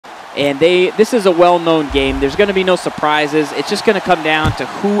And this is a well-known game. There's going to be no surprises. It's just going to come down to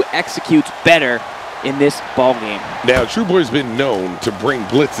who executes better in this ball game. Now, Trueboy's been known to bring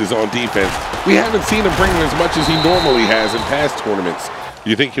blitzes on defense. We haven't seen him bring them as much as he normally has in past tournaments. Do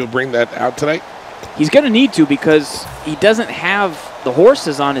you think he'll bring that out tonight? He's going to need to, because he doesn't have the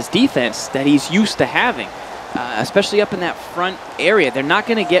horses on his defense that he's used to having, especially up in that front area. They're not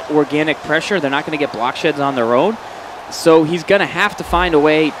going to get organic pressure. They're not going to get block sheds on their own. So he's going to have to find a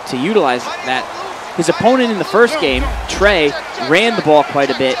way to utilize that. His opponent in the first game, Trey, ran the ball quite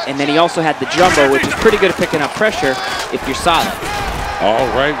a bit, and then he also had the jumbo, which is pretty good at picking up pressure if you're solid. All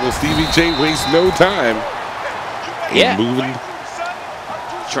right, well, Stevie J wastes no time in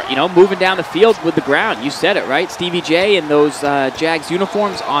moving down the field with the ground. You said it, right? Stevie J in those Jags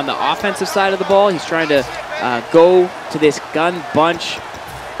uniforms on the offensive side of the ball. He's trying to go to this gun bunch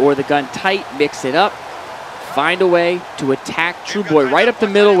or the gun tight, mix it up, find a way to attack Trueboy right up the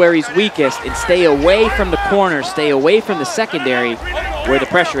middle where he's weakest and stay away from the corners, stay away from the secondary where the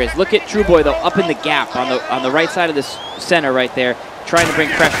pressure is. Look at Trueboy, though, up in the gap on the right side of this center right there, trying to bring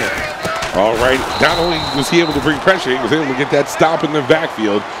pressure. All right, not only was he able to bring pressure, he was able to get that stop in the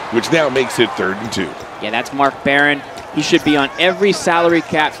backfield, which now makes it 3rd and 2. Yeah, that's Mark Barron. He should be on every salary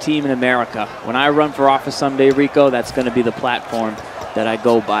cap team in America. When I run for office someday, Rico, that's going to be the platform that I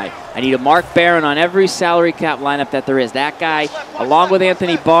go by. I need a Mark Barron on every salary cap lineup that there is. That guy, along with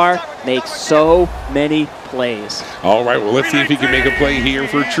Anthony Barr, makes so many plays. All right, well, let's see if he can make a play here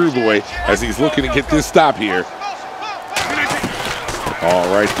for Trueboy as he's looking to get this stop here.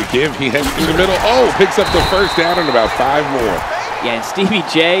 All right, to give, he heads through the middle. Oh, picks up the first down and about 5 more. Yeah, and Stevie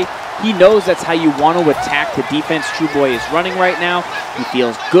J, he knows that's how you want to attack the defense Trueboy is running right now. He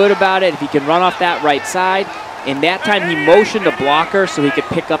feels good about it if he can run off that right side. And that time he motioned a blocker so he could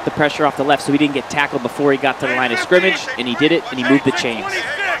pick up the pressure off the left so he didn't get tackled before he got to the line of scrimmage, and he did it, and he moved the chains.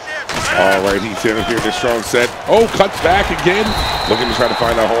 All right, he's in here in a strong set. Oh, cuts back again, looking to try to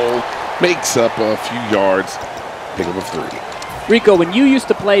find a hole. Makes up a few yards, pick up a 3. Rico, when you used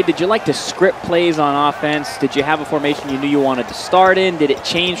to play, did you like to script plays on offense? Did you have a formation you knew you wanted to start in? Did it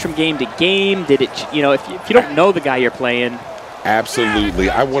change from game to game? Did it, if you don't know the guy you're playing? Absolutely.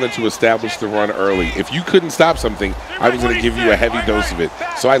 I wanted to establish the run early. If you couldn't stop something, I was going to give you a heavy dose of it.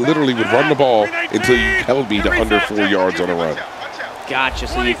 So I literally would run the ball until you held me to under 4 yards on a run. Gotcha.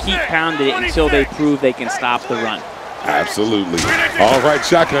 So you keep pounding it until they prove they can stop the run. Absolutely. All right,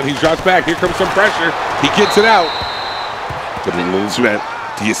 shotgun. He drops back. Here comes some pressure. He gets it out. But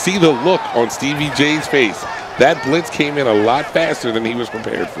do you see the look on Stevie J's face? That blitz came in a lot faster than he was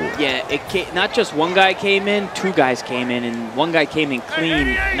prepared for. Yeah, not just one guy came in, 2 guys came in, and one guy came in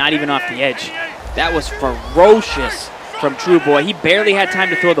clean, not even off the edge. That was ferocious from Trueboy. He barely had time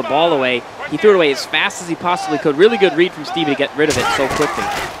to throw the ball away. He threw it away as fast as he possibly could. Really good read from Stevie to get rid of it so quickly.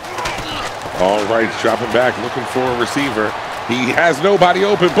 All right, dropping back, looking for a receiver. He has nobody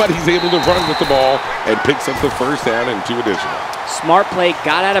open, but he's able to run with the ball and picks up the first down and 2 additional. Smart play,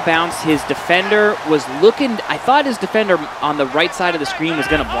 got out of bounds. His defender was looking, I thought his defender on the right side of the screen was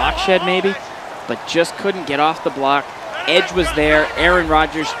going to block shed maybe, but just couldn't get off the block. Edge was there, Aaron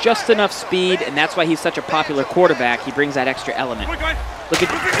Rodgers, just enough speed, and that's why he's such a popular quarterback. He brings that extra element. Look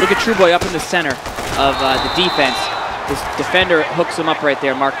at Trueboy up in the center of the defense. His defender hooks him up right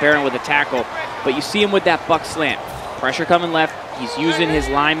there, Mark Barron with a tackle, but you see him with that buck slant. Pressure coming left, he's using his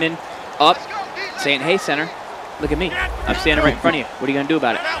lineman up, saying, hey, center, look at me. I'm standing right in front of you. What are you going to do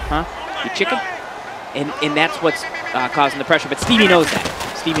about it? Huh? You chicken? And that's what's causing the pressure. But Stevie knows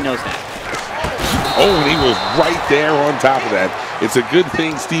that. Stevie knows that. Oh, and he was right there on top of that. It's a good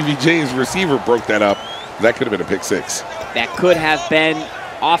thing Stevie J's receiver broke that up. That could have been a pick 6. That could have been.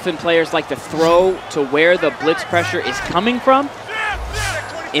 Often players like to throw to where the blitz pressure is coming from.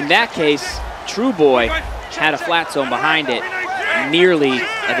 In that case, Trueboy had a flat zone behind it. Nearly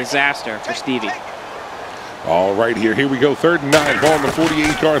a disaster for Stevie. All right, here we go. 3rd and 9, ball on the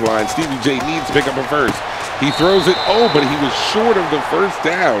 48-yard line. Stevie J needs to pick up a first. He throws it, but he was short of the first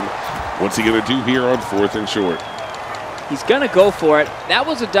down. What's he going to do here on 4th and short? He's going to go for it. That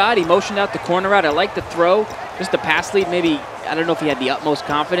was a dot. He motioned out the corner route. I like the throw. Just the pass lead, maybe, I don't know if he had the utmost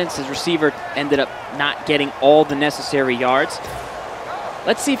confidence. His receiver ended up not getting all the necessary yards.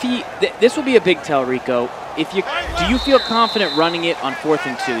 Let's see if this will be a big tell, Rico. Do you feel confident running it on 4th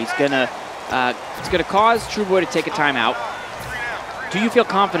and 2? It's going to cause Trueboy to take a timeout. Do you feel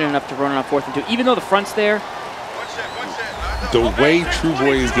confident enough to run it on 4th and 2, even though the front's there? The way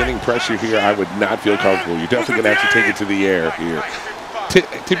Trueboy is getting pressure here, I would not feel comfortable. You're definitely going to have to take it to the air here.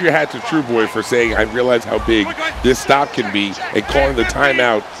 Tip your hat to Trueboy for saying, I realize how big this stop can be, and calling the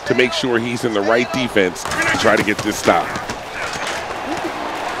timeout to make sure he's in the right defense to try to get this stop.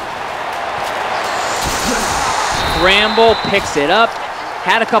 scramble, picks it up,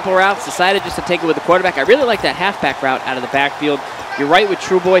 had a couple routes, decided just to take it with the quarterback. I really like that halfback route out of the backfield. You're right with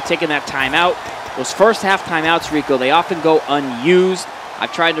Trueboy taking that timeout. Those first half timeouts, Rico, they often go unused.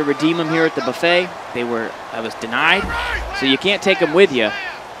 I've tried to redeem them here at the buffet. I was denied, so you can't take them with you.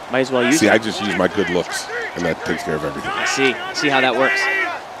 Might as well use them. See, I just use my good looks, and that takes care of everything. I see how that works.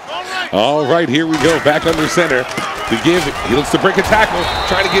 All right, here we go, back under center. The give, he looks to break a tackle,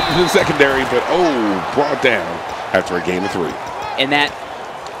 trying to get into the secondary, but brought down after a gain of 3. And that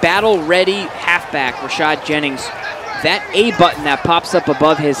battle-ready halfback, Rashad Jennings, that A button that pops up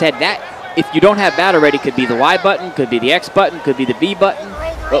above his head, that, if you don't have battle ready, could be the Y button, could be the X button, could be the V button.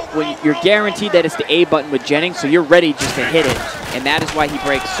 But when you're guaranteed that it's the A button with Jennings, so you're ready just to hit it. And that is why he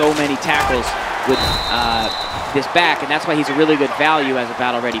breaks so many tackles with this back, and that's why he's a really good value as a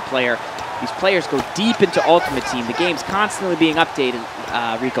battle-ready player. These players go deep into Ultimate Team. The game's constantly being updated,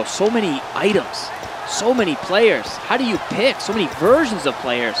 Rico. So many items, so many players. How do you pick? So many versions of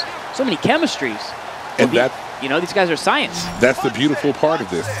players, so many chemistries. And you know, these guys are science. That's the beautiful part of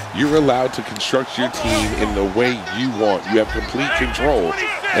this. You're allowed to construct your team in the way you want. You have complete control,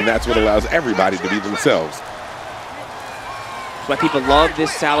 and that's what allows everybody to be themselves. That's why people love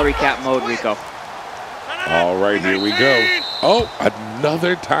this salary cap mode, Rico. All right, here we go. Oh,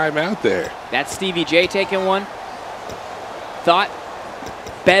 another timeout there. That's Stevie J taking one. Thought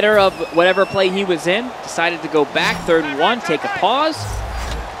better of whatever play he was in. Decided to go back, 3rd and 1, take a pause.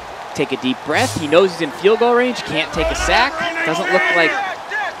 Take a deep breath. He knows he's in field goal range. Can't take a sack. Doesn't look like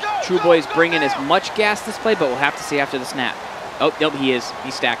Trueboy's bringing as much gas this play, but we'll have to see after the snap. Oh, nope, he is.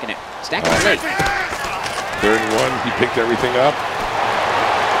 He's stacking it. Stacking it late. 3rd and 1. He picked everything up.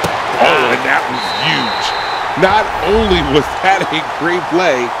 Oh, and that was huge. Not only was that a great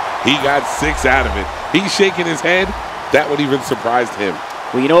play, he got 6 out of it. He's shaking his head. That one even surprised him.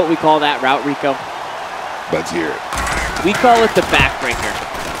 Well, you know what we call that route, Rico? Let's hear it. We call it the backbreaker.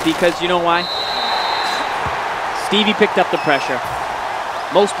 Because you know why? Stevie picked up the pressure.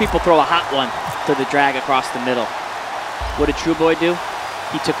 Most people throw a hot one to the drag across the middle. What did Trueboy do?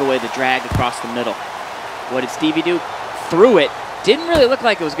 He took away the drag across the middle. What did Stevie do? Threw it. Didn't really look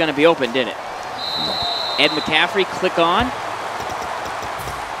like it was going to be open, did it? Ed McCaffrey, click on.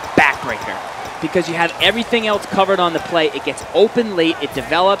 Backbreaker. Because you have everything else covered on the play. It gets open late. It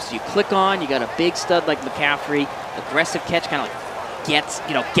develops. You click on. You got a big stud like McCaffrey. Aggressive catch, kind of like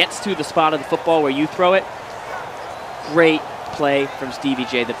gets to the spot of the football where you throw it. Great play from Stevie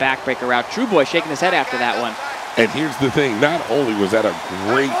J, the backbreaker route. Trueboy shaking his head after that one. And here's the thing, not only was that a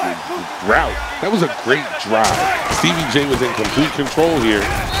great route, that was a great drive. Stevie J was in complete control here,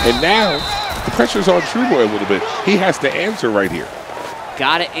 and now the pressure's on Trueboy a little bit. He has to answer right here.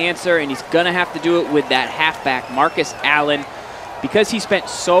 Got to answer, and he's going to have to do it with that halfback, Marcus Allen, because he spent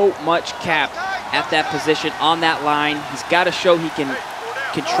so much cap at that position on that line. He's got to show he can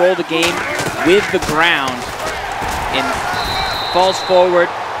control the game with the ground and falls forward.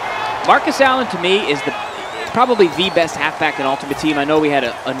 Marcus Allen, to me, is probably the best halfback in Ultimate Team. I know we had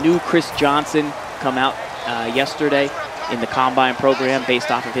a new Chris Johnson come out yesterday in the Combine program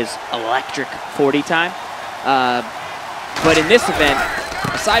based off of his electric 40 time. But in this event,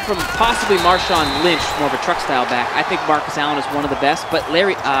 aside from possibly Marshawn Lynch, more of a truck style back, I think Marcus Allen is one of the best. But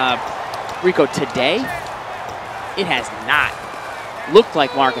Rico, today, it has not looked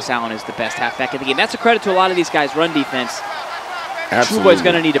like Marcus Allen is the best halfback in the game. That's a credit to a lot of these guys' run defense. Absolutely. Trueboy's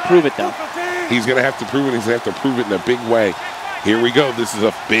going to need to prove it, though. He's going to have to prove it. He's going to have to prove it in a big way. Here we go. This is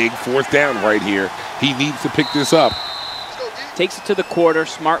a big 4th down right here. He needs to pick this up. Takes it to the quarter.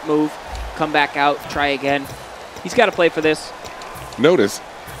 Smart move. Come back out. Try again. He's got to play for this. Notice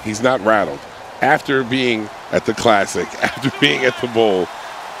he's not rattled. After being at the Classic, after being at the Bowl,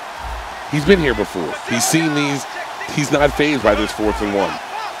 he's been here before. He's seen these. He's not fazed by this 4th and 1.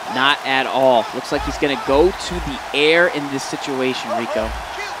 Not at all. Looks like he's going to go to the air in this situation, Rico.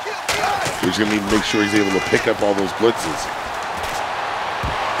 He's going to need to make sure he's able to pick up all those blitzes.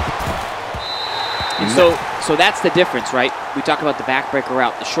 And so that's the difference, right? We talk about the backbreaker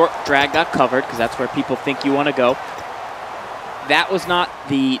route. The short drag got covered because that's where people think you want to go. That was not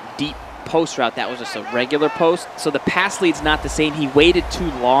the deep post route. That was just a regular post. So the pass lead's not the same. He waited too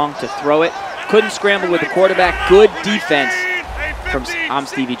long to throw it. Couldn't scramble with the quarterback. Good defense from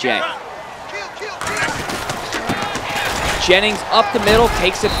Stevie J. Jennings up the middle,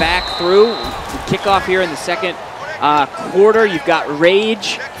 takes it back through. Kickoff here in the second quarter. You've got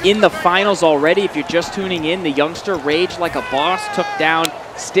Rage in the finals already. If you're just tuning in, the youngster Rage like a boss took down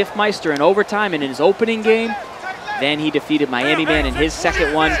Stiffmeister in overtime and in his opening game. Then he defeated Miami Man in his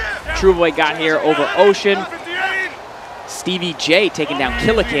second one. Trueboy got here over Ocean. Stevie J taking down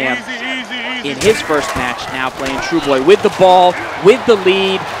Killicam. in his first match, now playing Trueboy with the ball, with the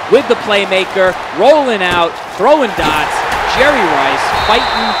lead, with the playmaker, rolling out, throwing dots. Jerry Rice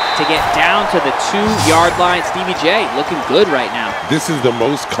fighting to get down to the 2-yard line. Imsteveyj looking good right now. This is the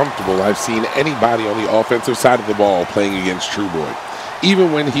most comfortable I've seen anybody on the offensive side of the ball playing against Trueboy.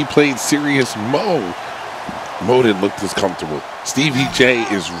 Even when he played Serious Mo didn't look this comfortable.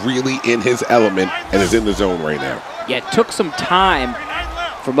 Imsteveyj is really in his element and is in the zone right now. Yeah, it took some time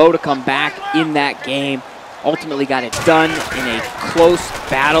for Mo to come back in that game. Ultimately got it done in a close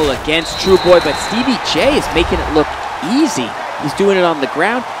battle against Trueboy, but Imsteveyj is making it look easy. He's doing it on the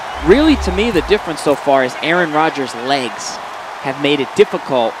ground. Really, to me, the difference so far is Aaron Rodgers' legs have made it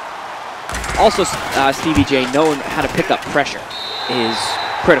difficult. Also, Imsteveyj knowing how to pick up pressure is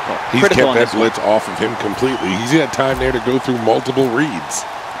critical. He's kept that blitz off of him completely. He's had time there to go through multiple reads.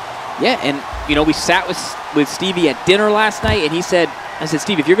 Yeah, and you know, we sat with Stevie at dinner last night, and he said, I said,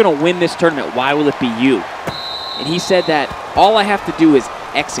 Steve, if you're going to win this tournament, why will it be you? And he said that all I have to do is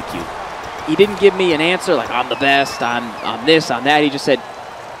execute. He didn't give me an answer like, I'm the best, I'm this, I'm that. He just said,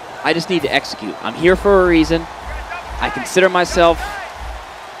 I just need to execute. I'm here for a reason. I consider myself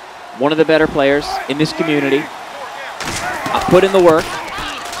one of the better players in this community. I put in the work,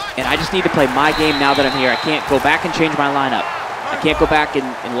 and I just need to play my game now that I'm here. I can't go back and change my lineup. I can't go back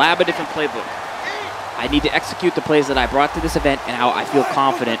and lab a different playbook. I need to execute the plays that I brought to this event and how I feel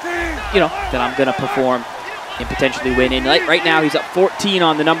confident, you know, that I'm going to perform and potentially win. And right now, he's up 14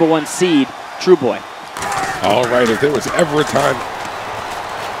 on the #1 seed, Trueboy. All right, if there was ever a time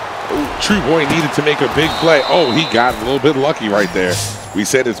Trueboy needed to make a big play, oh, he got a little bit lucky right there. We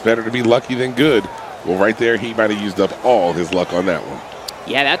said it's better to be lucky than good. Well, right there, he might have used up all his luck on that one.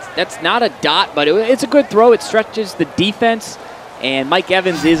 Yeah, that's not a dot, but it's a good throw. It stretches the defense. And Mike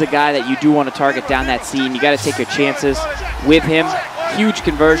Evans is a guy that you do want to target down that seam. You got to take your chances with him. Huge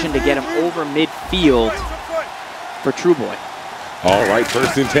conversion to get him over midfield for Trueboy. All right,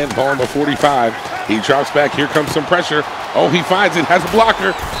 1st and 10, ball on the 45. He drops back. Here comes some pressure. Oh, he finds it, has a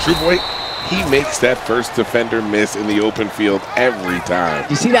blocker. Trueboy, he makes that first defender miss in the open field every time.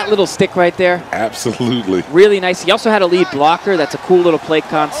 You see that little stick right there? Absolutely. Really nice. He also had a lead blocker. That's a cool little play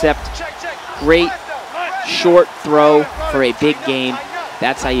concept. Great short throw for a big game.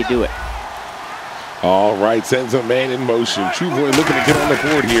 That's how you do it. All right, sends a man in motion. Trueboy looking to get on the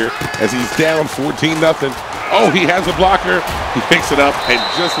board here as he's down 14-0. Oh, he has a blocker. He picks it up, and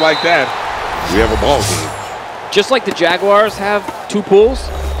just like that, we have a ball game. Just like the Jaguars have 2 pools,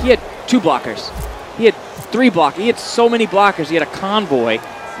 he had 2 blockers. He had 3 blockers. He had so many blockers. He had a convoy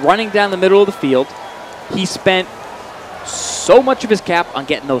running down the middle of the field. He spent so much of his cap on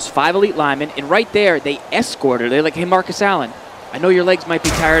getting those 5 elite linemen, and right there, they escorted. They're like, hey, Marcus Allen, I know your legs might be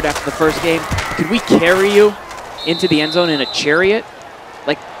tired after the first game. Could we carry you into the end zone in a chariot?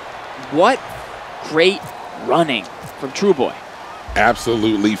 Like, what great running from Trueboy.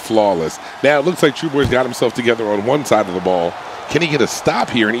 Absolutely flawless. Now, it looks like Trueboy's got himself together on one side of the ball. Can he get a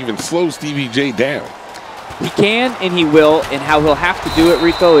stop here and even slow Imsteveyj down? He can, and he will, and how he'll have to do it,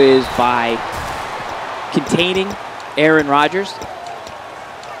 Rico, is by containing Aaron Rodgers.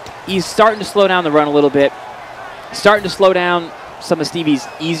 He's starting to slow down the run a little bit. He's starting to slow down some of Stevie's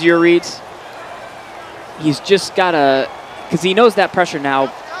easier reads. He's just got to, because he knows that pressure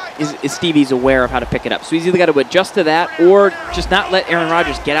now is Stevie's aware of how to pick it up. So he's either got to adjust to that or just not let Aaron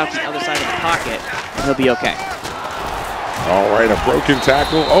Rodgers get out the other side of the pocket, and he'll be okay. All right, a broken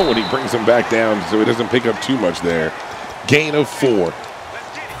tackle. Oh, and he brings him back down so he doesn't pick up too much there. Gain of 4.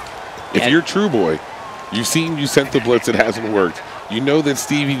 If you're Trueboy, you've seen you sent the blitz, it hasn't worked. You know that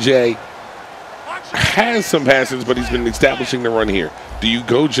Imsteveyj has some passes, but he's been establishing the run here. Do you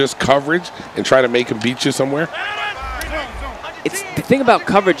go just coverage and try to make him beat you somewhere? The thing about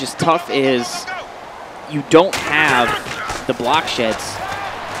coverage is tough is you don't have the block sheds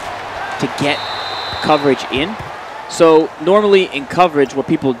to get coverage in. So normally in coverage, what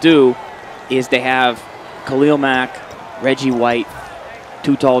people do is they have Khalil Mack, Reggie White,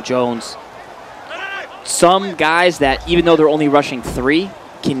 Too Tall Jones. Some guys that, even though they're only rushing 3,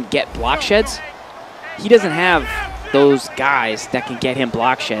 can get block sheds. He doesn't have those guys that can get him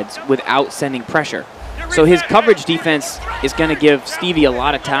block sheds without sending pressure. So his coverage defense is going to give Stevie a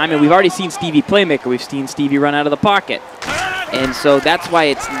lot of time, and we've already seen Stevie playmaker. We've seen Stevie run out of the pocket. And so that's why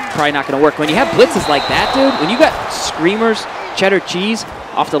it's probably not going to work. When you have blitzes like that, dude, when you got screamers, cheddar cheese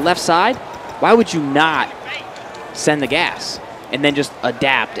off the left side, why would you not send the gas and then just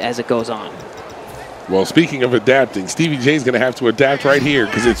adapt as it goes on? Well, speaking of adapting, Imsteveyj is going to have to adapt right here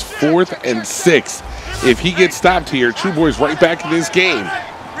because it's 4th and 6. If he gets stopped here, Trueboy's right back in this game.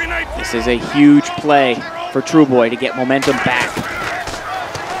 This is a huge play for Trueboy to get momentum back.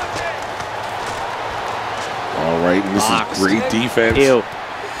 right? And this Boxed. is great defense. Ew.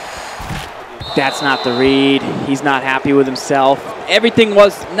 That's not the read. He's not happy with himself.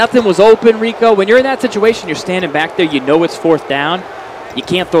 Nothing was open, Rico. When you're in that situation, you're standing back there, you know it's 4th down. You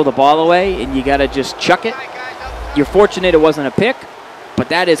can't throw the ball away, and you got to just chuck it. You're fortunate it wasn't a pick, but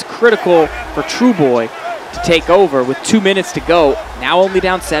that is critical for Trueboy to take over with 2 minutes to go. Now only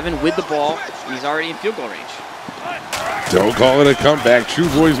down 7 with the ball. He's already in field goal range. Don't call it a comeback.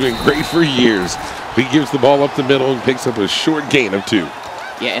 Trueboy's been great for years. He gives the ball up the middle and picks up a short gain of 2.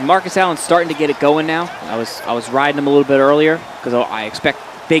 Yeah, and Marcus Allen's starting to get it going now. I was riding him a little bit earlier because I expect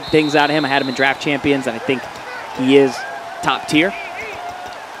big things out of him. I had him in draft champions, and I think he is top tier.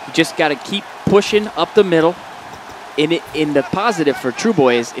 You just got to keep pushing up the middle. In the positive for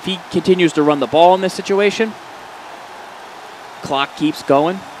Trueboy is if he continues to run the ball in this situation, clock keeps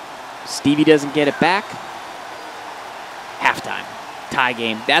going. Stevie doesn't get it back. Halftime, tie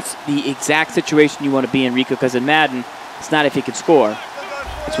game. That's the exact situation you want to be in, Rico, because in Madden, it's not if you can score.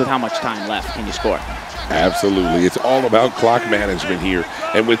 It's with how much time left can you score. Absolutely. It's all about clock management here.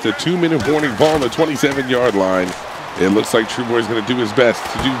 And with the 2-minute warning ball on the 27-yard line, it looks like Trueboy's going to do his best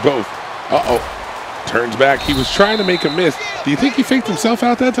to do both. Uh-oh. Turns back. He was trying to make a miss. Do you think he faked himself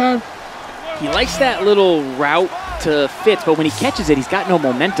out that time? He likes that little route to Fitz, but when he catches it, he's got no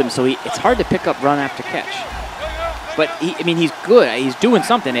momentum, so it's hard to pick up run after catch. But, he's good. He's doing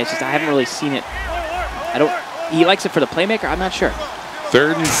something. It's just I haven't really seen it. He likes it for the playmaker? I'm not sure.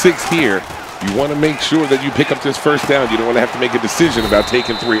 3rd and 6 here. You want to make sure that you pick up this 1st down. You don't want to have to make a decision about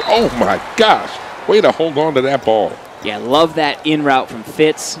taking 3. Oh, my gosh. Way to hold on to that ball. Yeah, love that in route from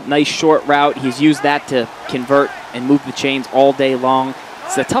Fitz. Nice short route. He's used that to convert and move the chains all day long.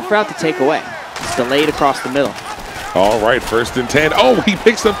 It's a tough route to take away. It's delayed across the middle. All right, 1st and 10. Oh, he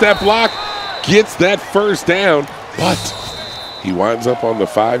picks up that block, gets that 1st down, but he winds up on the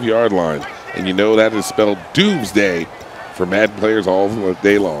 5-yard line. And you know that is spelled doomsday for Madden players all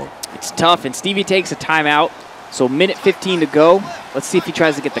day long. It's tough, and Stevie takes a timeout. So minute 15 to go. Let's see if he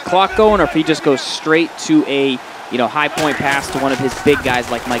tries to get the clock going or if he just goes straight to a high point pass to one of his big guys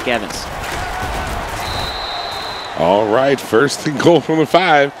like Mike Evans. All right, 1st and goal from the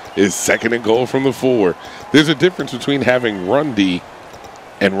 5 is 2nd and goal from the 4. There's a difference between having run D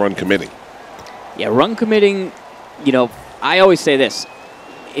and run committing. Yeah, run committing, I always say this.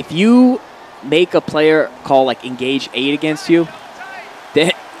 If you make a player call like engage 8 against you,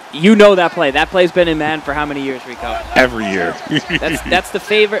 then you know that play. That play's been in Madden for how many years, Rico? Every year. That's the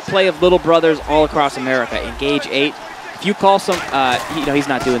favorite play of little brothers all across America, engage 8. If you call some, he's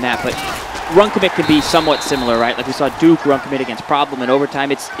not doing that, but run commit can be somewhat similar, right? Like we saw Duke run commit against Problem in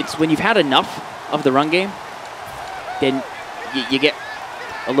overtime. It's when you've had enough of the run game, then you get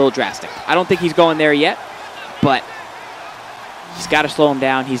a little drastic. I don't think he's going there yet, but he's got to slow him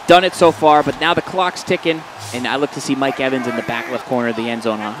down. He's done it so far, but now the clock's ticking, and I look to see Mike Evans in the back left corner of the end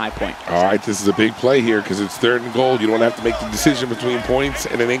zone on high point. All right, this is a big play here because it's 3rd and goal. You don't have to make the decision between points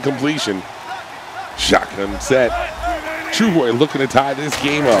and an incompletion. Shotgun set. Trueboy looking to tie this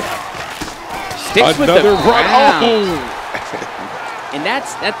game up. Sticks Another with the run. Oh! And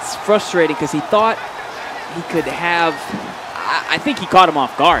that's frustrating because he thought he could have. I think he caught him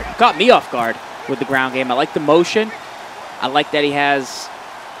off guard. He caught me off guard with the ground game. I like the motion. I like that he has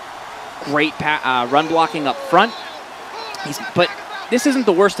great run blocking up front. But this isn't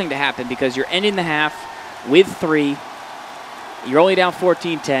the worst thing to happen because you're ending the half with 3. You're only down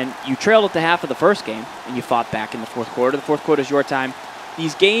 14-10. You trailed at the half of the first game, and you fought back in the 4th quarter. The 4th quarter is your time.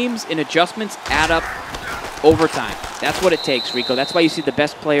 These games and adjustments add up over time. That's what it takes, Rico. That's why you see the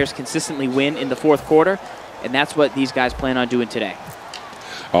best players consistently win in the 4th quarter, and that's what these guys plan on doing today.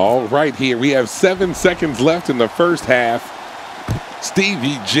 All right, here we have 7 seconds left in the 1st half.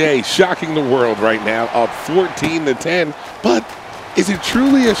 Stevie J shocking the world right now, up 14-10. But is it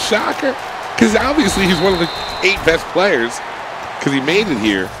truly a shocker? Because obviously he's one of the 8 best players because he made it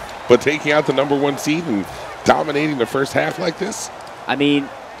here. But taking out the #1 seed and dominating the 1st half like this?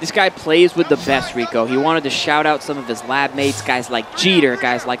 This guy plays with the best, Rico. He wanted to shout out some of his lab mates, guys like Jeter,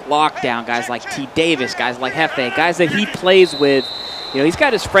 guys like Lockdown, guys like T. Davis, guys like Hefe, guys that he plays with. He's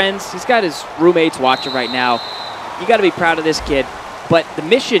got his friends, he's got his roommates watching right now. You got to be proud of this kid. But the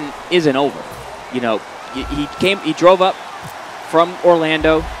mission isn't over. He drove up from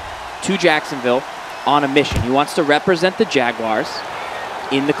Orlando to Jacksonville on a mission. He wants to represent the Jaguars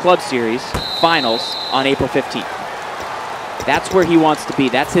in the Club Series Finals on April 15th. That's where he wants to be.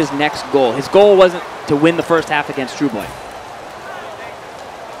 That's his next goal. His goal wasn't to win the 1st half against Trueboy.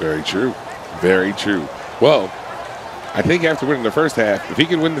 Very true. Very true. Well, I think after winning the 1st half, if he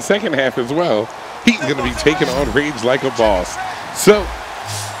can win the 2nd half as well, he's going to be taking on Rage like a boss. So,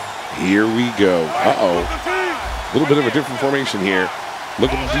 here we go. Uh-oh. A little bit of a different formation here.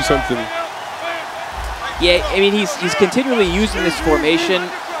 Looking to do something. Yeah, I mean, he's continually using this formation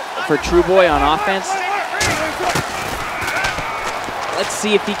for Trueboy on offense. Let's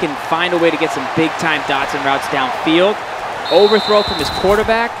see if he can find a way to get some big-time dots and routes downfield. Overthrow from his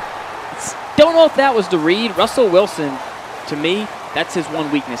quarterback. Don't know if that was the read. Russell Wilson, to me, that's his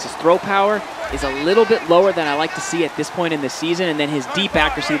one weakness. His throw power is a little bit lower than I like to see at this point in the season, and then his deep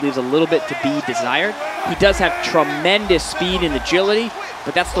accuracy leaves a little bit to be desired. He does have tremendous speed and agility,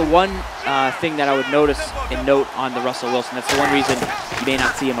 but that's the one thing that I would notice and note on the Russell Wilson. That's the one reason you may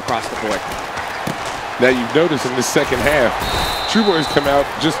not see him across the board. Now you've noticed in the second half, Trueboy's come out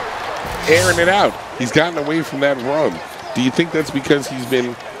just airing it out. He's gotten away from that run. Do you think that's because he's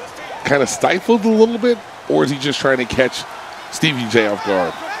been kind of stifled a little bit, or is he just trying to catch Imsteveyj off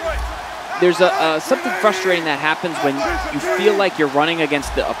guard? There's something frustrating that happens when you feel like you're running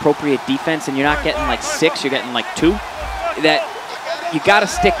against the appropriate defense and you're not getting like 6, you're getting like 2. That you got to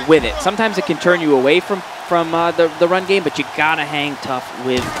stick with it. Sometimes it can turn you away from the run game, but you got to hang tough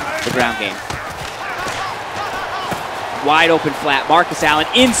with the ground game. Wide open flat. Marcus Allen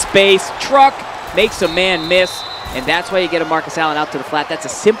in space. Truck makes a man miss. And that's why you get a Marcus Allen out to the flat. That's a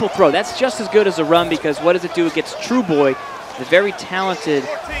simple throw. That's just as good as a run because what does it do? It gets Trueboy, the very talented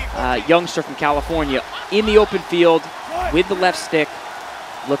youngster from California, in the open field with the left stick,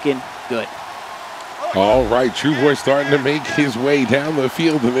 looking good. All right, Trueboy starting to make his way down the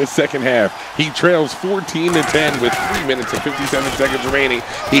field in this second half. He trails 14-10 with 3 minutes and 57 seconds remaining.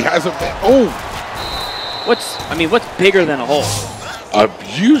 He has a what's bigger than a hole? A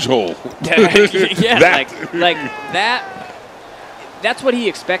huge hole. Yeah, like that. That's what he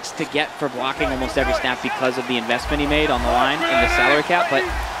expects to get for blocking almost every snap because of the investment he made on the line in the salary cap. But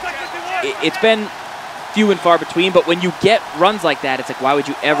it's been few and far between. But when you get runs like that, it's like, why would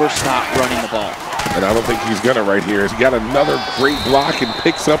you ever stop running the ball? And I don't think he's gonna right here. He got another great block and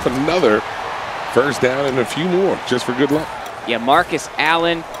picks up another first down and a few more just for good luck. Yeah, Marcus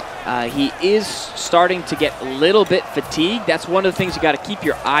Allen. He is starting to get a little bit fatigued. That's one of the things you got to keep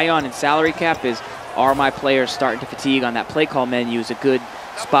your eye on in salary cap is, are my players starting to fatigue? On that play call menu is a good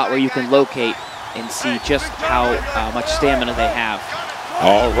spot where you can locate and see just how much stamina they have.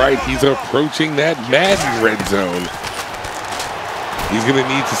 All right, he's approaching that Madden red zone. He's going to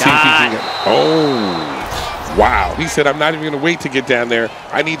need to see if he can get, oh, wow. He said, I'm not even going to wait to get down there.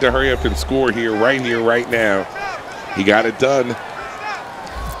 I need to hurry up and score here, right now. He got it done.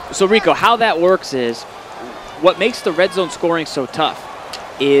 So, Rico, how that works is what makes the red zone scoring so tough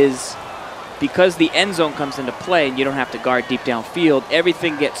is because the end zone comes into play and you don't have to guard deep downfield,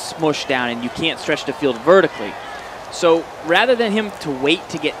 everything gets smushed down and you can't stretch the field vertically. So rather than him to wait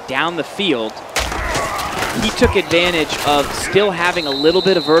to get down the field, he took advantage of still having a little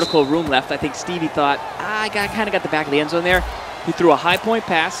bit of vertical room left. I think Stevie thought, I kind of got the back of the end zone there. He threw a high point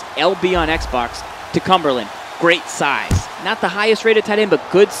pass, LB on Xbox, to Cumberland. Great size. Not the highest rated tight end, but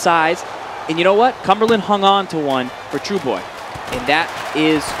good size. And you know what? Cumberland hung on to one for Trueboy. And that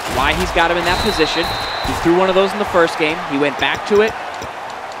is why he's got him in that position. He threw one of those in the first game. He went back to it.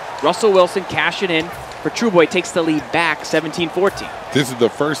 Russell Wilson cashing in for Trueboy, takes the lead back 17-14. This is the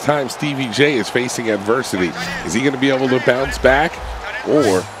first time Imsteveyj is facing adversity. Is he going to be able to bounce back?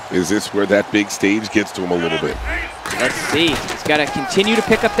 Or is this where that big stage gets to him a little bit? Let's see. He's got to continue to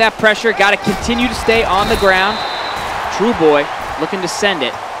pick up that pressure. Got to continue to stay on the ground. Trueboy looking to send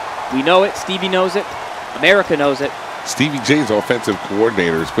it. We know it. Stevie knows it. America knows it. Imsteveyj's offensive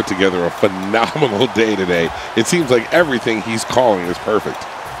coordinator has put together a phenomenal day today. It seems like everything he's calling is perfect.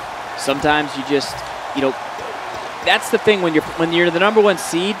 Sometimes you just, that's the thing when you're the #1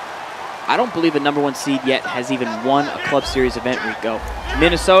 seed. I don't believe the #1 seed yet has even won a Club Series event, Rico.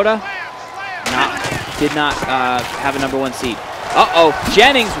 Minnesota did not have a #1 seed. Uh-oh,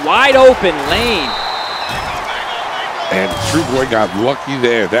 Jennings wide open lane. And Trueboy got lucky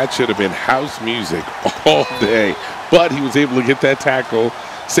there. That should have been house music all day. But he was able to get that tackle,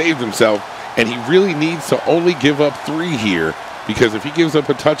 saved himself, and he really needs to only give up 3 here because if he gives up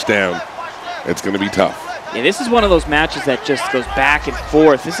a touchdown, it's going to be tough. Yeah, this is one of those matches that just goes back and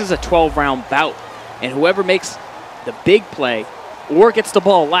forth. This is a 12-round bout, and whoever makes the big play or gets the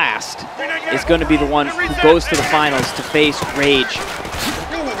ball last is going to be the one who goes to the finals to face Rage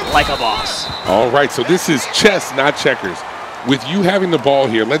like a boss. All right, so this is chess, not checkers. With you having the ball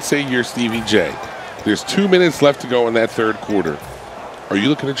here, let's say you're Imsteveyj. There's 2 minutes left to go in that third quarter. Are you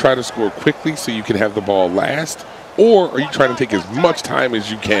looking to try to score quickly so you can have the ball last? Or are you trying to take as much time as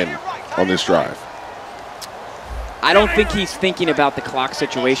you can on this drive? I don't think he's thinking about the clock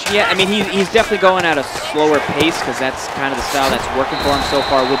situation yet. I mean, he's definitely going at a slower pace because that's kind of the style that's working for him so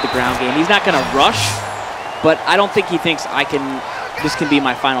far with the ground game. He's not going to rush, but I don't think he thinks this can be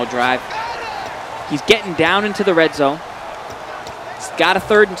my final drive. He's getting down into the red zone. He's got a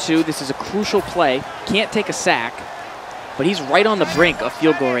 3rd and 2. This is a crucial play. Can't take a sack, but he's right on the brink of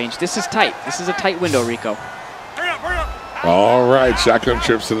field goal range. This is tight. This is a tight window, Rico. All right, shotgun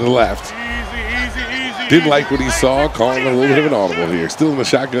trips to the left. Didn't like what he saw, calling a little bit of an audible here. Still in the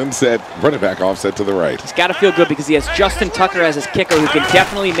shotgun set, running back offset to the right. He's got to feel good because he has Justin Tucker as his kicker who can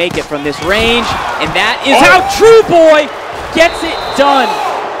definitely make it from this range. And that is how Trueboy gets it done.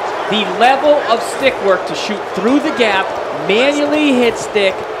 The level of stick work to shoot through the gap, manually hit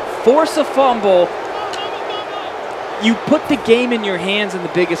stick, force a fumble. You put the game in your hands in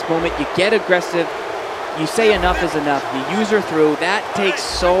the biggest moment. You get aggressive. You say enough is enough. You use her through. That takes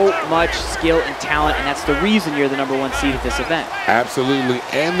so much skill and talent, and that's the reason you're the #1 seed at this event. Absolutely,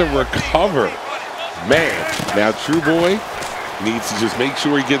 and the recover. Man, now Trueboy needs to just make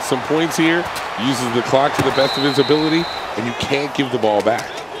sure he gets some points here, uses the clock to the best of his ability, and you can't give the ball back.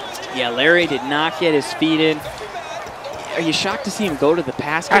 Yeah, Larry did not get his feet in. Are you shocked to see him go to the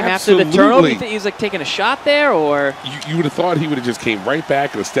pass game Absolutely. after the turnover? You think he was like taking a shot there, or? You would have thought he would have just came right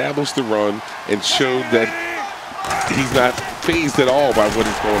back and established the run and showed that he's not fazed at all by what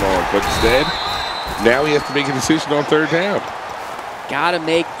is going on. But instead, now he has to make a decision on 3rd down. Got to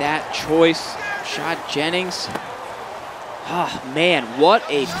make that choice. Rashad Jennings. Oh, man, what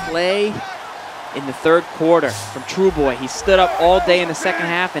a play in the 3rd quarter from Trueboy. He stood up all day in the 2nd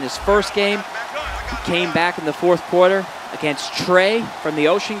half in his first game. He came back in the 4th quarter against Trey from the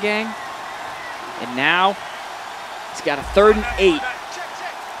Ocean Gang. And now he's got a 3rd and 8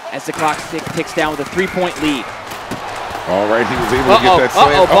 as the clock ticks down with a 3-point lead. All right, he was able to get that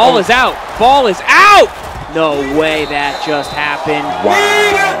slam. Ball is out. Ball is out. No way that just happened.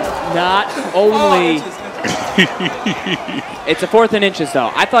 Wow. Not only. It's a 4th and inches,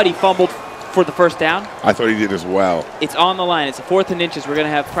 though. I thought he fumbled for the 1st down. I thought he did as well. It's on the line. It's a 4th and inches. We're going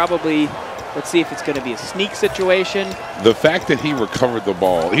to have probably, let's see if it's going to be a sneak situation. The fact that he recovered the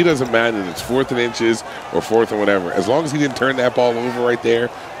ball, he doesn't mind that it's 4th and inches or 4th and whatever. As long as he didn't turn that ball over right there,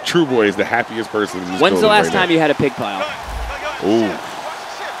 Trueboy is the happiest person in this When's the last right time now. you had a pig pile? Ooh,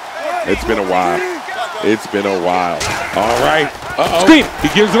 it's been a while. It's been a while. All right. Uh-oh. Scream. He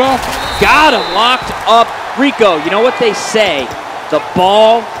gives it off. Got him locked up. Rico, you know what they say? The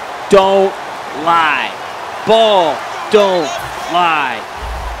ball don't lie. Ball don't lie.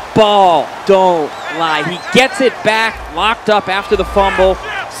 Ball don't lie. He gets it back, locked up after the fumble.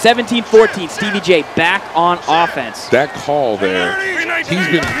 17-14, Stevie J back on offense. That call there, he's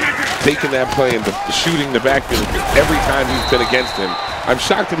been taking that play and shooting the backfield every time he's been against him. I'm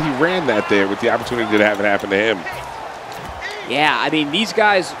shocked that he ran that there with the opportunity to have it happen to him. Yeah, I mean, these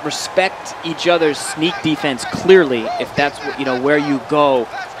guys respect each other's sneak defense clearly, if that's what, where you go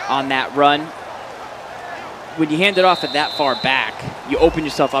on that run. When you hand it off at that far back, you open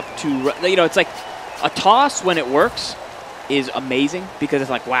yourself up to, it's like a toss when it works is amazing because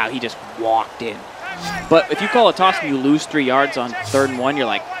it's like, wow, he just walked in. But if you call a toss and you lose 3 yards on 3rd and 1, you're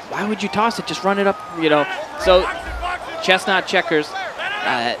like, why would you toss it? Just run it up, So, chestnut checkers.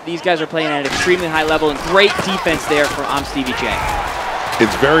 These guys are playing at an extremely high level and great defense there from Stevie J.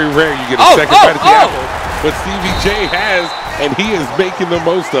 It's very rare you get a second bite at the apple, but Stevie J has, and he is making the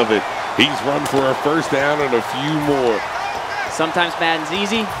most of it. He's run for a 1st down and a few more. Sometimes Madden's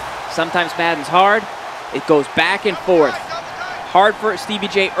easy, sometimes Madden's hard. It goes back and forth. Hard for Stevie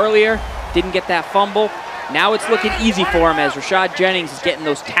J earlier, didn't get that fumble. Now it's looking easy for him as Rashad Jennings is getting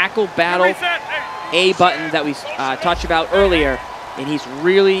those tackle battle A buttons that we talked about earlier, and he's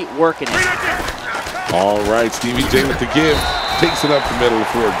really working it. All right, Stevie J with the give, takes it up the middle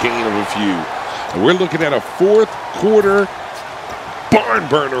for a gain of a few. And we're looking at a 4th quarter barn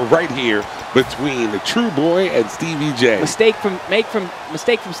burner right here between the Trueboy and Stevie J. Mistake from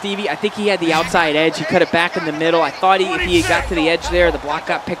Stevie. I think he had the outside edge. He cut it back in the middle. I thought if he got to the edge there, the block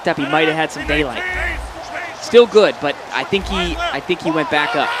got picked up, he might have had some daylight. Still good, but I think he went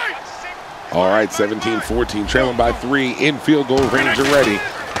back up. All right, 17-14, trailing by 3, in field goal range already.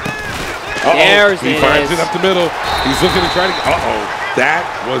 He finds it up the middle. He's looking to try to. That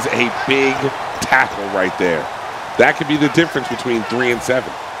was a big tackle right there. That could be the difference between 3 and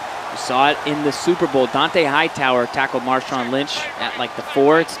 7. You saw it in the Super Bowl. Dante Hightower tackled Marshawn Lynch at like the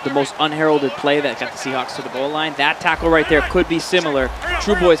 4. It's the most unheralded play that got the Seahawks to the goal line. That tackle right there could be similar.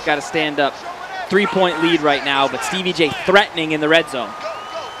 Trueboy's got to stand up. 3-point lead right now, but Stevie J threatening in the red zone.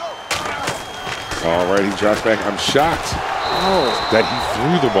 All right, he drops back. I'm shocked that he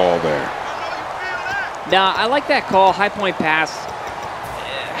threw the ball there. Now, I like that call, high point pass.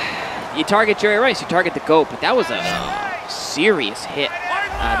 You target Jerry Rice, you target the GOAT, but that was a serious hit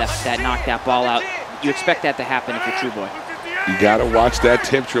that knocked that ball out. you expect that to happen if you're Trueboy. You got to watch that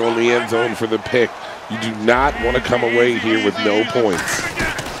tip drill in the end zone for the pick. You do not want to come away here with no points.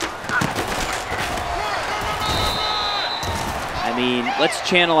 I mean, let's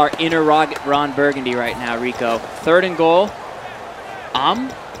channel our inner Ron Burgundy right now, Rico. 3rd and goal.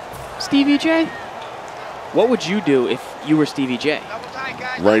 Stevie J? What would you do if you were Stevie J?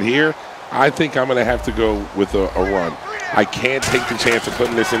 Right here, I think I'm going to have to go with a run. I can't take the chance of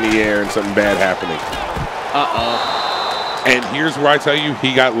putting this in the air and something bad happening. Uh-oh. And here's where I tell you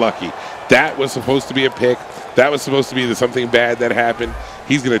he got lucky. That was supposed to be a pick. That was supposed to be something bad that happened.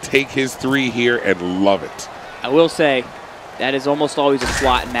 He's going to take his 3 here and love it. I will say, that is almost always a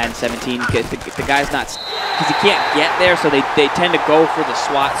swat in Madden 17. The guy's not, because he can't get there, so they tend to go for the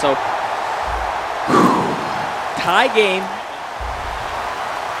swat. So, tie game.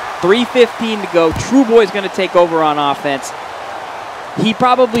 3:15 to go. Trueboy's going to take over on offense. He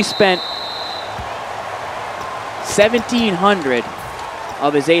probably spent 1,700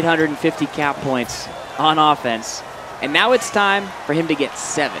 of his 850 cap points on offense. And now it's time for him to get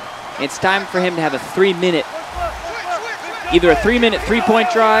 7. It's time for him to have a 3-minute, either a 3-minute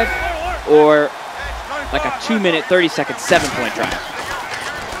 3-point drive or like a 2-minute 30-second 7-point drive.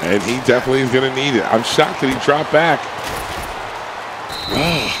 And he definitely is going to need it. I'm shocked that he dropped back.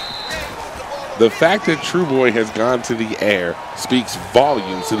 The fact that Trueboy has gone to the air speaks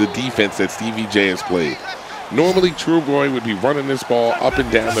volumes to the defense that Stevie J has played. Normally, Trueboy would be running this ball up and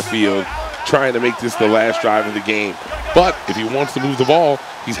down the field, trying to make this the last drive of the game. But if he wants to move the ball,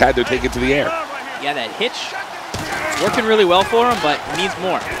 he's had to take it to the air. Yeah, that hitch, working really well for him, but he needs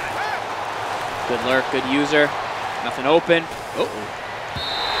more. Good lurk, good user. Nothing open.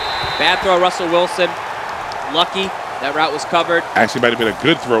 Bad throw, Russell Wilson. Lucky. That route was covered. Actually, might have been a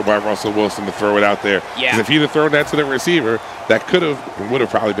good throw by Russell Wilson to throw it out there. Yeah. Because if he'd have thrown that to the receiver, that would have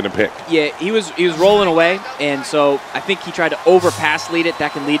probably been a pick. Yeah, he was rolling away, and so I think he tried to overpass lead it.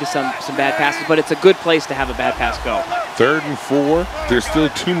 That can lead to some bad passes, but it's a good place to have a bad pass go. 3rd and 4. There's still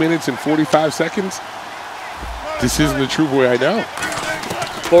 2 minutes and 45 seconds. This isn't the Trueboy I know.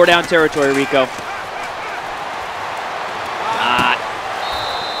 4 down territory, Rico.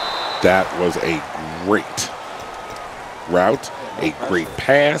 That was a great route, a great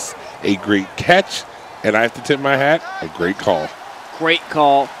pass, a great catch, and I have to tip my hat, a great call. Great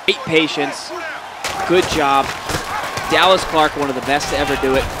call, great patience, good job. Dallas Clark, one of the best to ever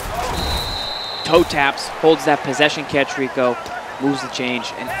do it. Toe taps, holds that possession catch, Rico, moves the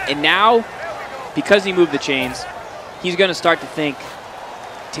change. And now, because he moved the chains, he's going to start to think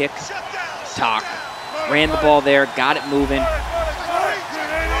tick, tock. Ran the ball there, got it moving.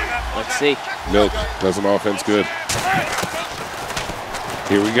 Let's see. Milk does an offense good.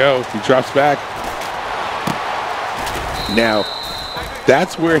 Here we go. He drops back. Now,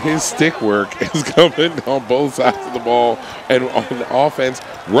 that's where his stick work is coming on both sides of the ball and on offense,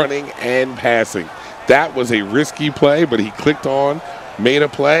 running and passing. That was a risky play, but he clicked on, made a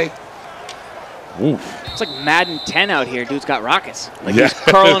play. Oof. It's like Madden 10 out here. Dude's got rockets. Like he's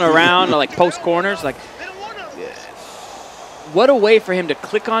curling around like post corners. Like, what a way for him to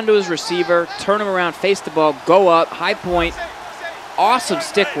click onto his receiver, turn him around, face the ball, go up, high point. Awesome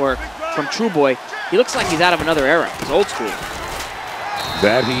stick work from Trueboy. He looks like he's out of another era. He's old school.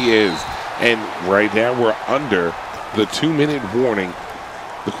 That he is. And right now we're under the 2-minute warning.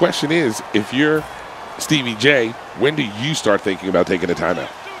 The question is, if you're Stevie J, when do you start thinking about taking a timeout?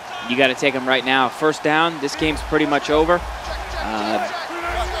 You got to take him right now. 1st down. This game's pretty much over.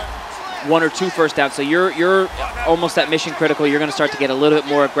 1 or 2 first downs. So you're almost at mission critical. You're going to start to get a little bit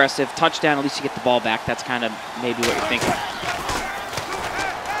more aggressive. Touchdown, at least you get the ball back. That's kind of maybe what you're thinking.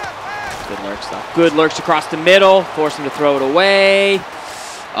 Good lurks, though. Good lurks across the middle. Force him to throw it away.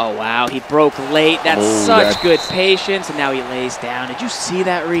 Oh, wow. He broke late. That's good patience. And now he lays down. Did you see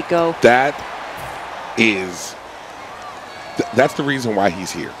that, Rico? That's the reason why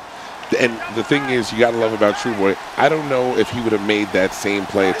he's here. And the thing is, you got to love about Trueboy, I don't know if he would have made that same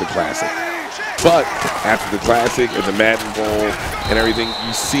play at the Classic. But after the Classic and the Madden Bowl and everything,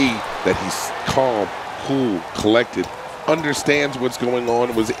 you see that he's calm, cool, collected, understands what's going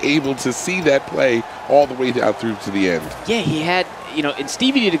on, was able to see that play all the way out through to the end. Yeah, he had, and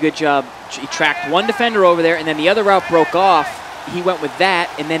Stevie did a good job. He tracked one defender over there, and then the other route broke off. He went with that,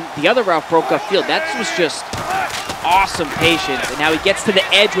 and then the other route broke upfield. That was just awesome patience. And now he gets to the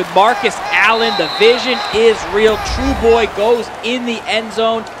edge with Marcus Allen. The vision is real. Trueboy goes in the end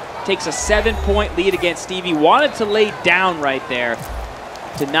zone, takes a 7-point lead against Stevie. Wanted to lay down right there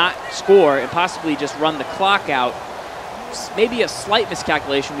to not score and possibly just run the clock out. Maybe a slight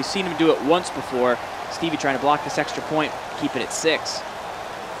miscalculation. We've seen him do it once before. Stevie trying to block this extra point, keep it at 6.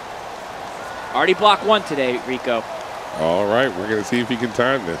 Already blocked one today, Rico. All right, we're going to see if he can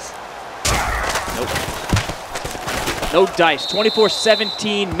time this. Nope. No dice.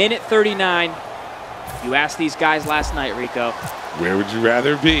 24-17, minute 39. You asked these guys last night, Rico. Where would you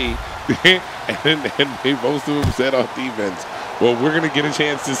rather be? and most of them said on defense. Well, we're going to get a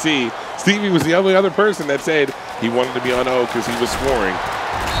chance to see. Stevie was the only other person that said he wanted to be on O because he was scoring.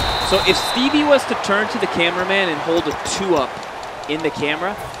 So if Stevie was to turn to the cameraman and hold a 2-up in the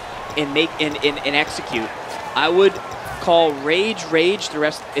camera and execute, I would call Rage the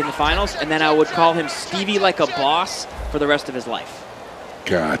rest in the finals, and then I would call him Stevie like a boss for the rest of his life.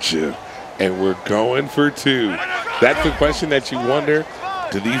 Gotcha. And we're going for 2. That's the question that you wonder.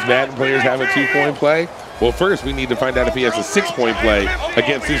 Do these Madden players have a 2-point play? Well, first we need to find out if he has a 6-point play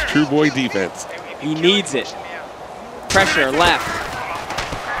against this Trueboy defense. He needs it. Pressure left.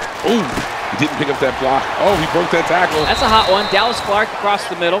 Ooh, he didn't pick up that block. Oh, he broke that tackle. That's a hot one. Dallas Clark across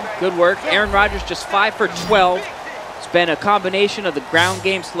the middle. Good work. Aaron Rodgers just 5 for 12. It's been a combination of the ground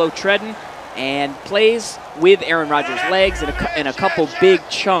game, slow treading, and plays with Aaron Rodgers' legs and a couple big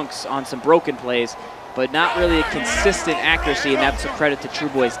chunks on some broken plays, but not really a consistent accuracy, and that's a credit to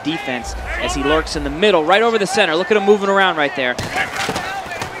Trueboy's defense as he lurks in the middle, right over the center. Look at him moving around right there.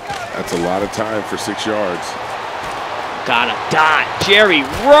 That's a lot of time for 6 yards. Got a dot. Jerry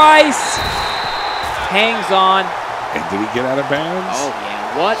Rice hangs on. And did he get out of bounds? Oh,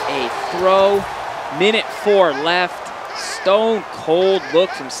 yeah. What a throw. Minute 4 left. Stone cold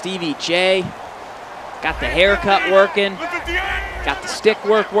look from Imsteveyj J. Got the haircut working. Got the stick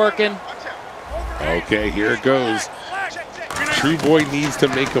work working. Okay, here it goes. Trueboy needs to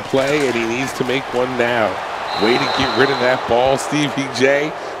make a play, and he needs to make one now. Way to get rid of that ball, Imsteveyj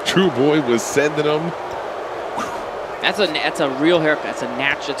J. Trueboy was sending them. That's a real haircut. It's a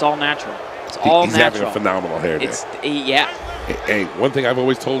natural. It's all natural. It's all He's natural. having a phenomenal hair day. Yeah. Hey, one thing I've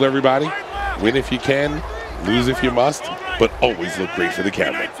always told everybody: win if you can, lose if you must, but always look great for the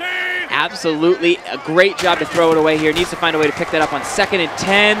camera. Absolutely. A great job to throw it away here. Needs to find a way to pick that up on 2nd and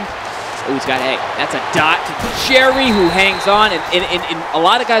 10. Oh, he's got, hey, that's a dot to Jerry, who hangs on. And a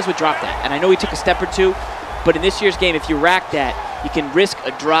lot of guys would drop that. And I know he took a step or two, but in this year's game, if you rack that, you can risk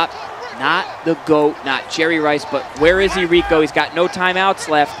a drop. Not the GOAT, not Jerry Rice, but where is he, Rico? He's got no timeouts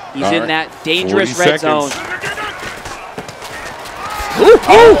left. He's in that dangerous red zone.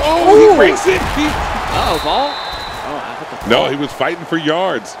 He breaks it. Ball? No, he was fighting for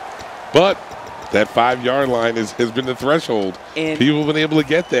yards. But that 5-yard line has been the threshold. And people have been able to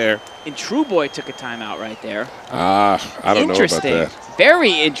get there. And Trueboy took a timeout right there. I don't know about that.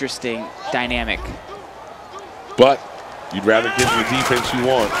 Very interesting dynamic. But you'd rather get the defense you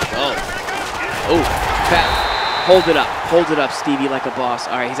want. Hold it up. Hold it up, Stevie, like a boss.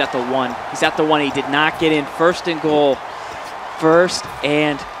 All right, he's at the 1. He's at the 1. He did not get in. 1st and goal. 1st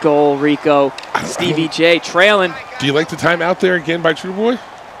and goal, Rico. Imsteveyj J trailing. Do you like the timeout there again by Trueboy?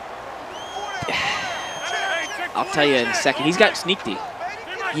 I'll tell you in a second. He's got sneaky.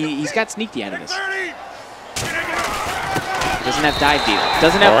 He's got sneaky out of this. Doesn't have dive deal.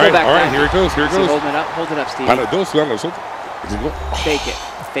 Doesn't have fullback. All right, here it goes. Here it goes. Holding it up. Hold it up, Stevie. Fake it.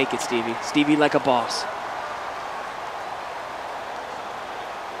 Fake it, Stevie. Stevie like a boss.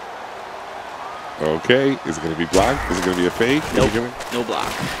 Okay. Is it going to be blocked? Is it going to be a fake? Nope. No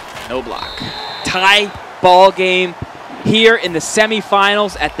block. No block. Tie ball game here in the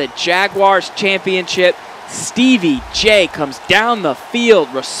semifinals at the Jaguars Championship. Imsteveyj J comes down the field,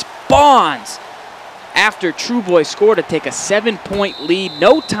 responds after Trueboy scored to take a 7-point lead.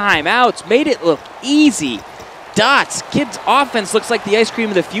 No timeouts, made it look easy. Dots, kids' offense looks like the ice cream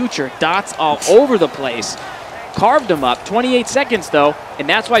of the future. Dots all over the place. Carved them up, 28 seconds though, and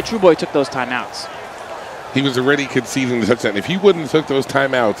that's why Trueboy took those timeouts. He was already conceding the touchdown. If he wouldn't have took those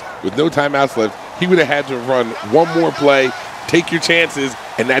timeouts, with no timeouts left, he would have had to run one more play, take your chances,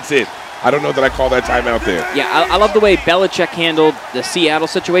 and that's it. I don't know that I call that timeout there. Yeah, I love the way Belichick handled the Seattle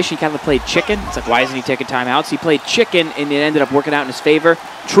situation. He kind of played chicken. It's like, why isn't he taking timeouts? He played chicken, and it ended up working out in his favor.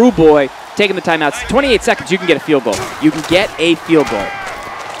 Trueboy taking the timeouts. 28 seconds, you can get a field goal. You can get a field goal.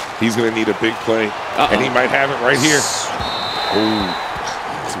 He's going to need a big play, and he might have it right here. Oh,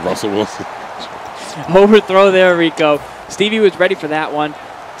 it's Russell Wilson. Overthrow there, Rico. Stevie was ready for that one.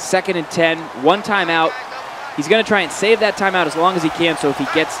 2nd and 10, 1 timeout. He's going to try and save that timeout as long as he can, so if he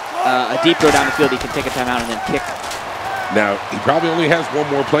gets a deep throw down the field, he can take a timeout and then kick. Now, he probably only has one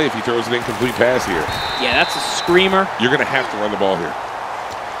more play if he throws an incomplete pass here. Yeah, that's a screamer. You're going to have to run the ball here.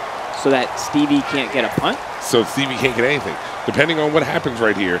 So that Stevie can't get a punt? So Stevie can't get anything. Depending on what happens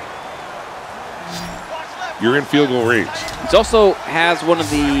right here, you're in field goal range. He also has one of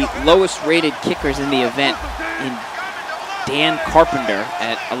the lowest rated kickers in the event in Dan Carpenter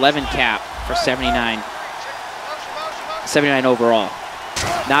at 11 cap for 79. 79 overall.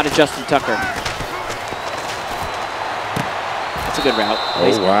 Not a Justin Tucker. That's a good route.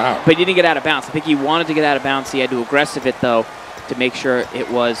 Oh, wow. But he didn't get out of bounds. I think he wanted to get out of bounds. He had to aggressive it, though, to make sure it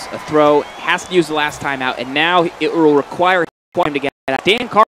was a throw. Has to use the last timeout, and now it will require him to get out. Dan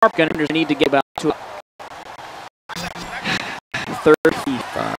Carpenter's going to need to get about to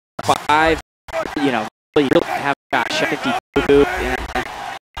 35. You know, really have got 52.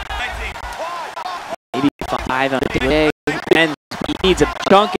 Maybe 5 on the day. And he needs a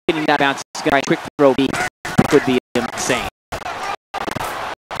chunk getting that bounce. He's going to quick throw. Would be insane.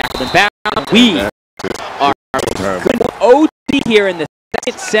 We are good OT here in the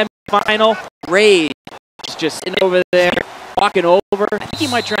second semifinal. Rage is just sitting over there, walking over. I think he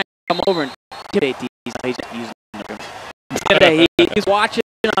might try and come over and intimidate these. He's watching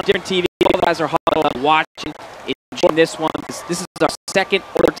on different TV. All the guys are huddled up watching, enjoying this one. This is our second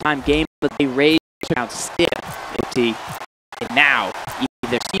overtime game, but they Rage out stiff. And now,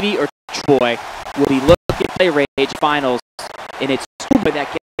 either Stevie or Troy will be looking at play Rage finals, and it's Trueboy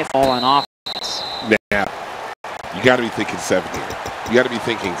that gets all on offense. Now, you got to be thinking 7 here. You got to be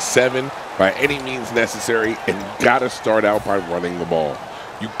thinking 7 by any means necessary, and you got to start out by running the ball.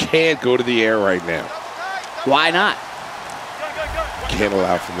 You can't go to the air right now. Why not? You can't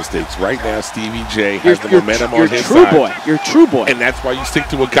allow for mistakes. Right now, Stevie J has the momentum on his side. You're Trueboy. And that's why you stick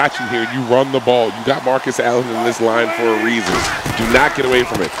to what got you here. You run the ball. You got Marcus Allen in this line for a reason. Do not get away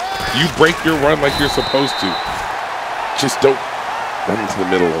from it. You break your run like you're supposed to. Just don't run into the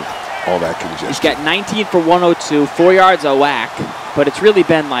middle of all that congestion. He's got 19 for 102, 4 yards a whack, but it's really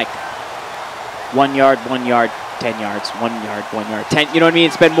been like 1 yard, 1 yard, 10 yards, 1 yard, 1 yard, 10. You know what I mean?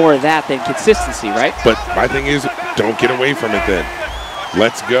 It's been more of that than consistency, right? But my thing is, don't get away from it then.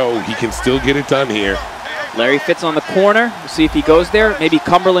 Let's go. He can still get it done here. Larry Fitz on the corner. We'll see if he goes there. Maybe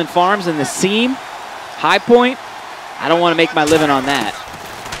Cumberland Farms in the seam. High point. I don't want to make my living on that.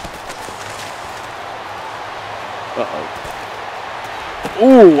 Uh-oh.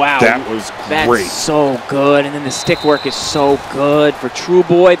 Ooh, wow. That was great. That's so good. And then the stick work is so good for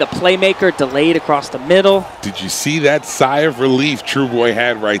Trueboy. The playmaker delayed across the middle. Did you see that sigh of relief Trueboy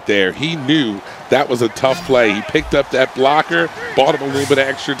had right there? He knew that was a tough play. He picked up that blocker, bought him a little bit of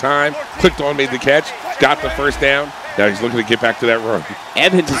extra time, clicked on, made the catch, got the first down. Now he's looking to get back to that run.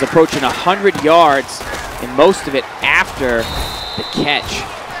 Evans is approaching 100 yards, and most of it after the catch.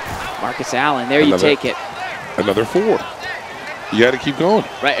 Marcus Allen, there you take it. Another 4. You got to keep going.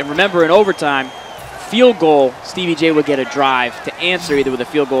 Right, and remember in overtime, field goal, Stevie J would get a drive to answer either with a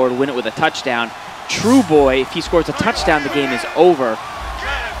field goal or to win it with a touchdown. Trueboy, if he scores a touchdown, the game is over.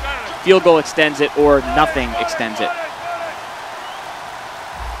 Field goal extends it or nothing extends it.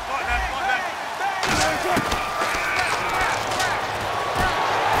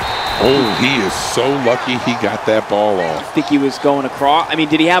 Oh, he is so lucky he got that ball off. I think he was going across. I mean,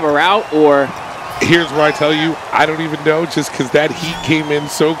 did he have a route or? Here's where I tell you, I don't even know, just because that heat came in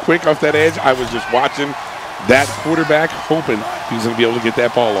so quick off that edge. I was just watching that quarterback, hoping he was going to be able to get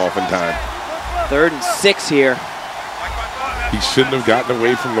that ball off in time. 3rd and 6 here. He shouldn't have gotten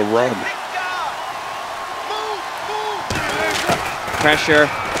away from the run. Pressure.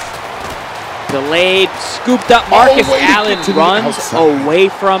 Delayed, scooped up. Marcus Allen runs away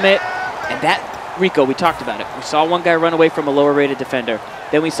from it. And that, Rico, we talked about it. We saw one guy run away from a lower-rated defender.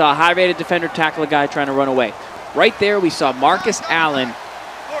 Then we saw a high-rated defender tackle a guy trying to run away. Right there, we saw Marcus Allen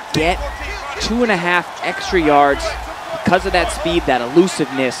get 2.5 extra yards because of that speed, that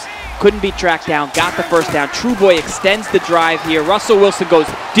elusiveness. Couldn't be tracked down, got the first down. Trueboy extends the drive here. Russell Wilson goes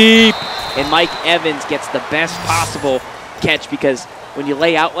deep, and Mike Evans gets the best possible catch because when you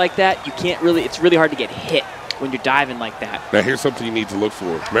lay out like that, you can't really, it's really hard to get hit when you're diving like that. Now here's something you need to look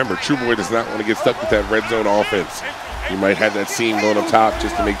for. Remember, Trueboy does not want to get stuck with that red zone offense. You might have that seam going up top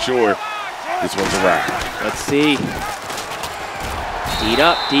just to make sure this one's a wrap. Let's see. Deed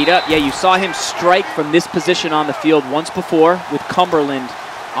up, deed up. Yeah, you saw him strike from this position on the field once before with Cumberland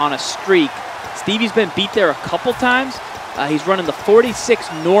on a streak. Stevie's been beat there a couple times. He's running the 46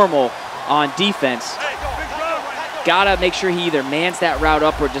 normal on defense. Gotta make sure he either mans that route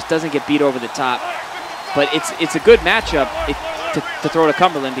up or just doesn't get beat over the top. But it's a good matchup to throw to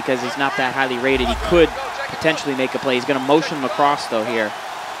Cumberland because he's not that highly rated. He could potentially make a play. He's gonna motion him across though here.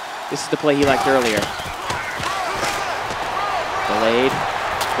 This is the play he liked earlier. Delayed.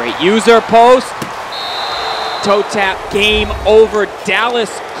 Great user post. Toe tap, game over.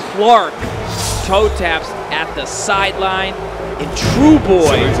 Dallas Clark toe taps at the sideline. And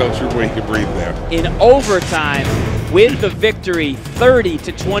Trueboy, so Trueboy can breathe now. In overtime with the victory,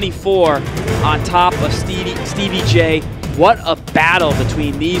 30-24 on top of Stevie J. What a battle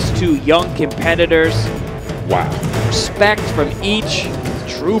between these two young competitors. Wow. Respect from each.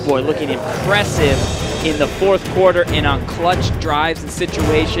 Trueboy looking impressive in the fourth quarter and on clutch drives and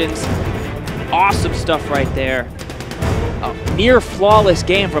situations. Awesome stuff right there. A near flawless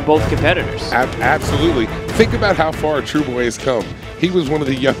game from both competitors. Absolutely. Think about how far Trueboy has come. He was one of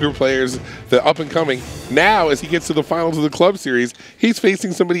the younger players, the up and coming. Now, as he gets to the finals of the club series, he's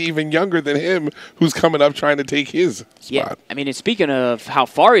facing somebody even younger than him who's coming up trying to take his spot. Yeah, I mean, and speaking of how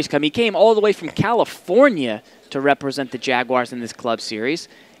far he's come, he came all the way from California to represent the Jaguars in this club series.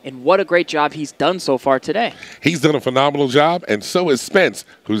 And what a great job he's done so far today. He's done a phenomenal job, and so is Spence,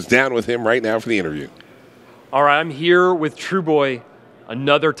 who's down with him right now for the interview. All right, I'm here with Trueboy.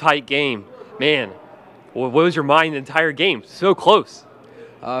 Another tight game. Man, what was your mind the entire game? So close.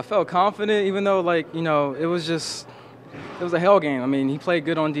 I felt confident, even though, it was a hell game. I mean, he played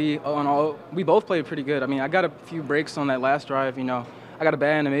good on D. On all, we both played pretty good. I mean, I got a few breaks on that last drive. I got a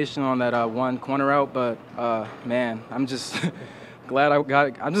bad animation on that one corner route, but man, I'm just glad I got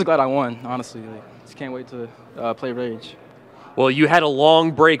it. I'm just glad I won. Honestly, just can't wait to play Rage. Well, you had a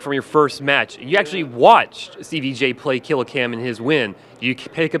long break from your first match. You actually watched Imsteveyj play Killicam in his win. Do you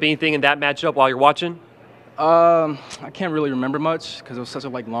pick up anything in that matchup while you're watching? I can't really remember much because it was such a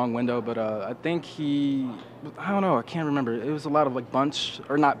long window, but I think I don't know, I can't remember. It was a lot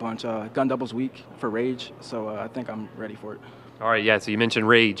of gun doubles weak for Rage, so I think I'm ready for it. All right, yeah, so you mentioned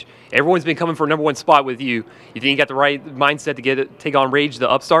Rage. Everyone's been coming for '1 spot with you. You think you got the right mindset to take on Rage, the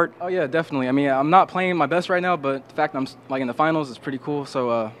upstart? Oh, yeah, definitely. I mean, I'm not playing my best right now, but the fact I'm in the finals is pretty cool, so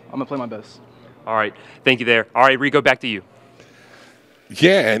I'm going to play my best. All right, thank you there. All right, Rico, back to you.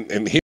 Yeah, and here